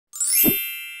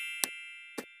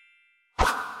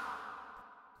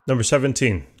Number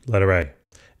 17, letter A.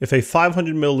 If a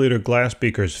 500 milliliter glass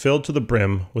beaker is filled to the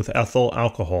brim with ethyl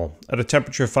alcohol at a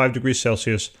temperature of 5 degrees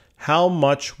Celsius, how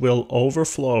much will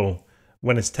overflow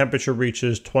when its temperature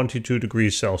reaches 22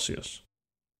 degrees Celsius?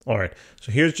 All right,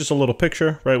 so here's just a little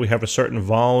picture, right? We have a certain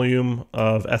volume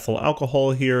of ethyl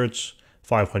alcohol here. It's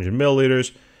 500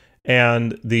 milliliters.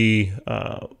 And the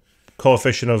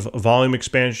coefficient of volume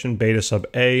expansion, beta sub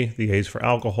A, the A is for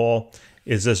alcohol,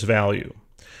 is this value.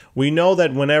 We know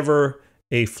that whenever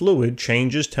a fluid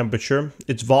changes temperature,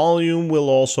 its volume will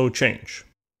also change,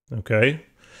 okay?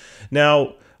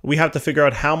 Now, we have to figure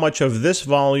out how much of this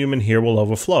volume in here will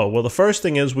overflow. Well, the first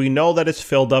thing is we know that it's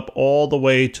filled up all the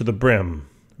way to the brim,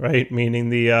 right? Meaning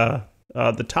the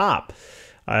top.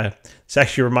 This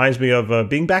actually reminds me of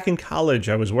being back in college.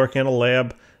 I was working in a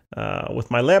lab with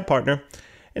my lab partner,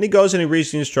 and he goes and he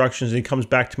reads the instructions, and he comes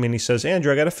back to me and he says,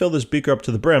 Andrew, I got to fill this beaker up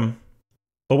to the brim,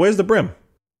 but where's the brim?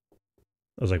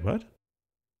 I was like, what?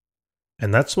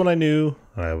 And that's when I knew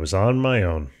I was on my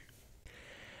own.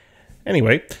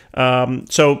 Anyway,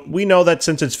 so we know that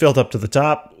since it's filled up to the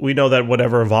top, we know that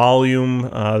whatever volume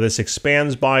this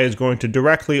expands by is going to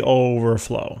directly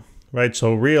overflow, right?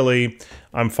 So really,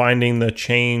 I'm finding the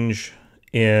change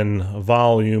in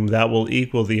volume that will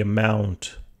equal the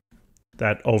amount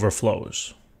that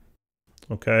overflows,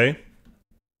 okay?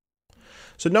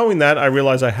 So knowing that, I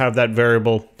realize I have that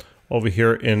variable over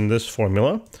here in this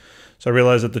formula. So I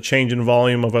realize that the change in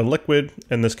volume of a liquid,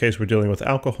 in this case we're dealing with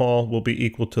alcohol, will be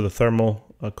equal to the thermal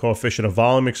coefficient of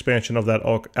volume expansion of that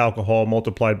alcohol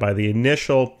multiplied by the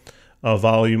initial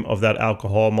volume of that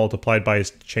alcohol multiplied by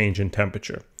its change in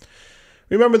temperature.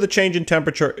 Remember, the change in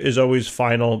temperature is always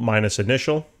final minus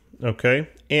initial, okay?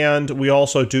 And we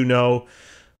also do know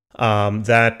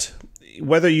that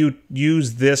whether you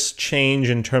use this change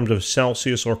in terms of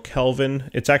Celsius or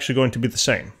Kelvin, it's actually going to be the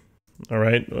same. All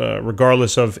right,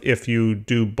 regardless of if you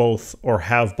do both or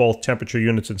have both temperature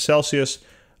units in Celsius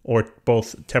or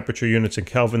both temperature units in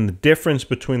Kelvin, the difference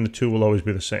between the two will always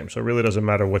be the same. So it really doesn't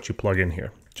matter what you plug in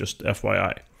here, just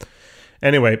FYI.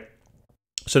 Anyway,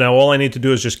 so now all I need to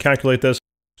do is just calculate this.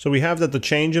 So we have that the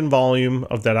change in volume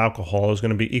of that alcohol is going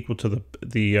to be equal to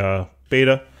the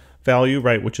beta value,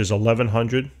 right, which is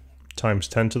 1100 times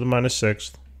 10 to the minus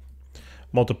 6th.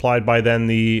 Multiplied by then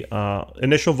the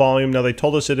initial volume. Now they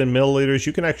told us it in milliliters.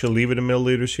 You can actually leave it in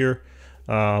milliliters here,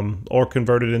 or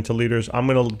convert it into liters. I'm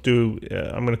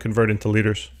gonna convert into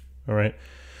liters. All right,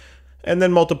 and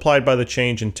then multiplied by the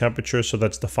change in temperature. So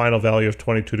that's the final value of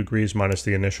 22 degrees minus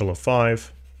the initial of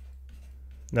 5.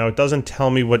 Now it doesn't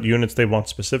tell me what units they want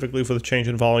specifically for the change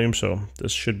in volume, so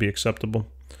this should be acceptable.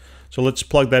 So let's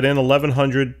plug that in.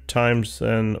 1100 times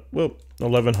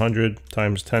 1100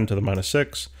 times 10 to the minus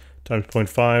 6. Times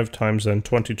 0.5 times then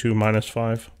 22 minus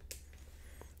 5.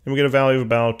 And we get a value of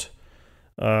about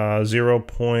so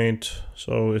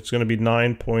it's going to be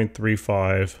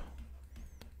 9.35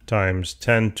 times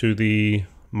 10 to the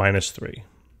minus 3.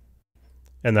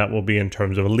 And that will be in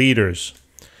terms of liters.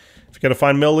 If you got to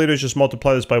find milliliters, just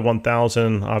multiply this by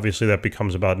 1,000. Obviously, that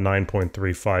becomes about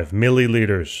 9.35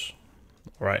 milliliters.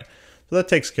 All right, so that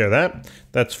takes care of that.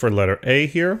 That's for letter A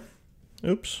here.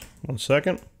 Oops, 1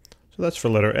 second. So that's for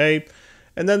letter A.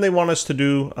 And then they want us to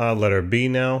do letter B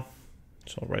now.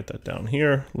 So I'll write that down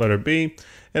here, letter B.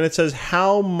 And it says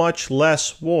how much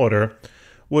less water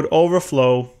would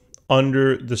overflow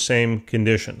under the same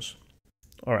conditions.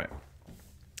 All right.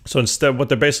 So instead, what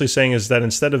they're basically saying is that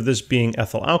instead of this being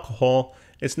ethyl alcohol,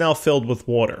 it's now filled with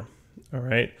water. All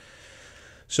right.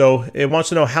 So it wants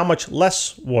to know how much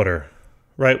less water,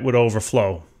 right, would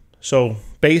overflow. So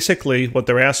basically what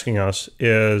they're asking us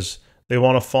is they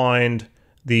want to find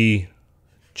the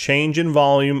change in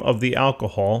volume of the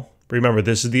alcohol. Remember,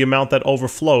 this is the amount that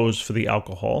overflows for the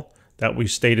alcohol that we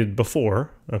stated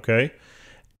before, okay?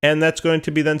 And that's going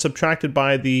to be then subtracted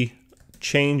by the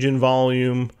change in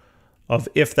volume of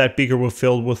if that beaker were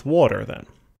filled with water then.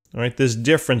 All right, this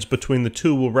difference between the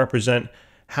two will represent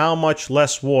how much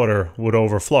less water would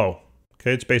overflow.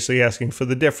 Okay, it's basically asking for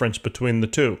the difference between the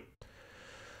two.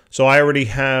 So I already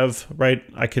have, right,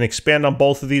 I can expand on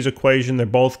both of these equations. They're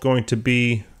both going to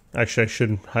be, actually I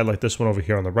should highlight this one over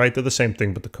here on the right. They're the same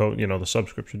thing, but the code, the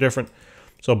subscripts are different.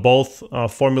 So both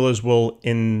formulas will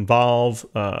involve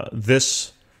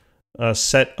this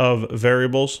set of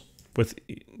variables with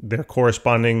their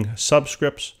corresponding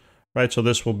subscripts, right? So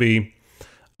this will be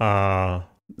the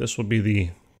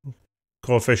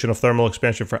coefficient of thermal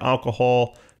expansion for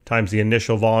alcohol times the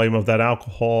initial volume of that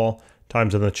alcohol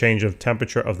times the change of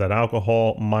temperature of that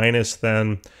alcohol minus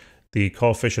then the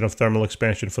coefficient of thermal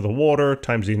expansion for the water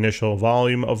times the initial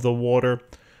volume of the water,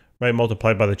 right,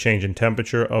 multiplied by the change in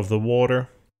temperature of the water.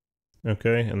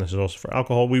 Okay, and this is also for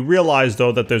alcohol. We realize,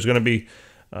 though, that there's going to be,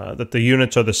 that the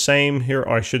units are the same here,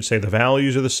 or I should say the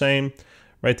values are the same,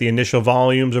 right? The initial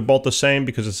volumes are both the same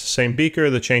because it's the same beaker.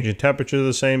 The change in temperature is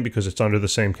the same because it's under the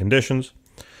same conditions.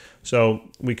 So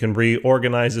we can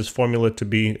reorganize this formula to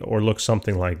be, or look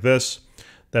something like this,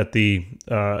 that the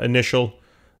initial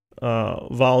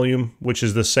volume, which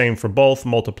is the same for both,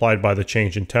 multiplied by the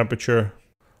change in temperature,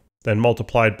 then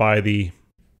multiplied by the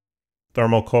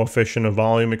thermal coefficient of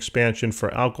volume expansion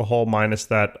for alcohol minus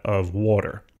that of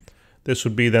water. This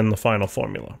would be then the final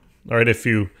formula. All right, if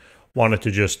you wanted to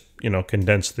just,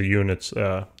 condense the units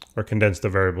or condense the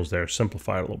variables there,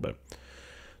 simplify it a little bit.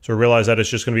 So realize that it's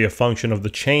just going to be a function of the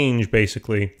change,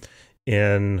 basically,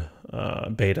 in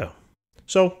beta.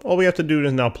 So all we have to do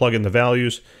is now plug in the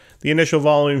values. The initial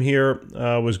volume here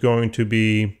was going to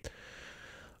be,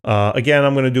 again,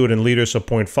 I'm going to do it in liters, so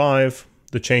 0.5.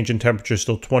 The change in temperature is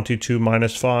still 22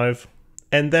 minus 5.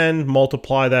 And then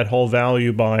multiply that whole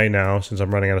value by, now, since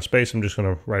I'm running out of space, I'm just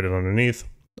going to write it underneath.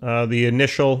 The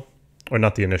initial, or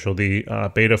not the initial, the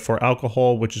beta for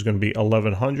alcohol, which is going to be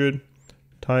 1100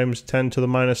 times 10 to the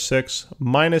minus 6,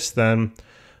 minus then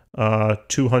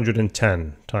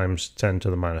 210 times 10 to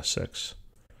the minus 6.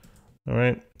 All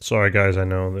right. Sorry, guys. I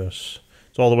know this.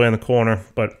 It's all the way in the corner.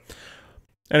 But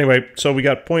anyway, so we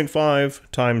got 0.5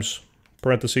 times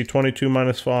parenthesis 22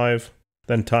 minus 5,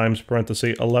 then times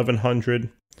parenthesis 1100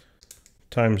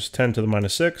 times 10 to the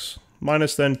minus 6,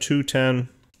 minus then 210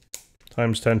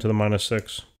 times 10 to the minus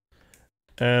 6.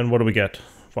 And what do we get?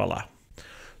 Voila.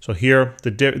 So here,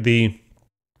 the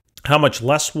how much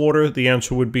less water? The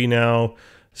answer would be now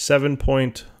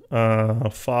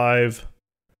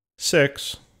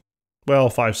 7.56.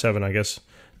 Well, 57, I guess,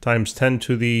 times 10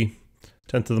 to the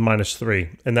minus 3.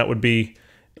 And that would be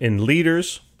in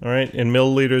liters, all right? In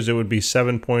milliliters, it would be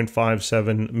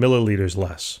 7.57 milliliters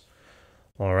less,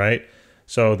 all right?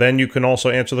 So then you can also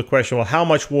answer the question, well, how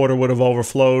much water would have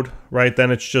overflowed, right?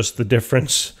 Then it's just the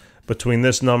difference between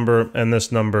this number, and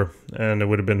it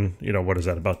would have been, what is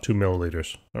that, about 2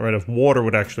 milliliters, all right? If water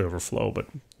would actually overflow, but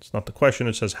it's not the question.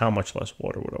 It says how much less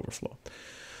water would overflow.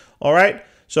 All right.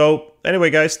 So anyway,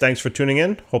 guys, thanks for tuning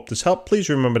in. Hope this helped. Please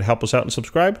remember to help us out and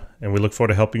subscribe, and we look forward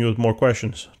to helping you with more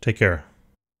questions. Take care.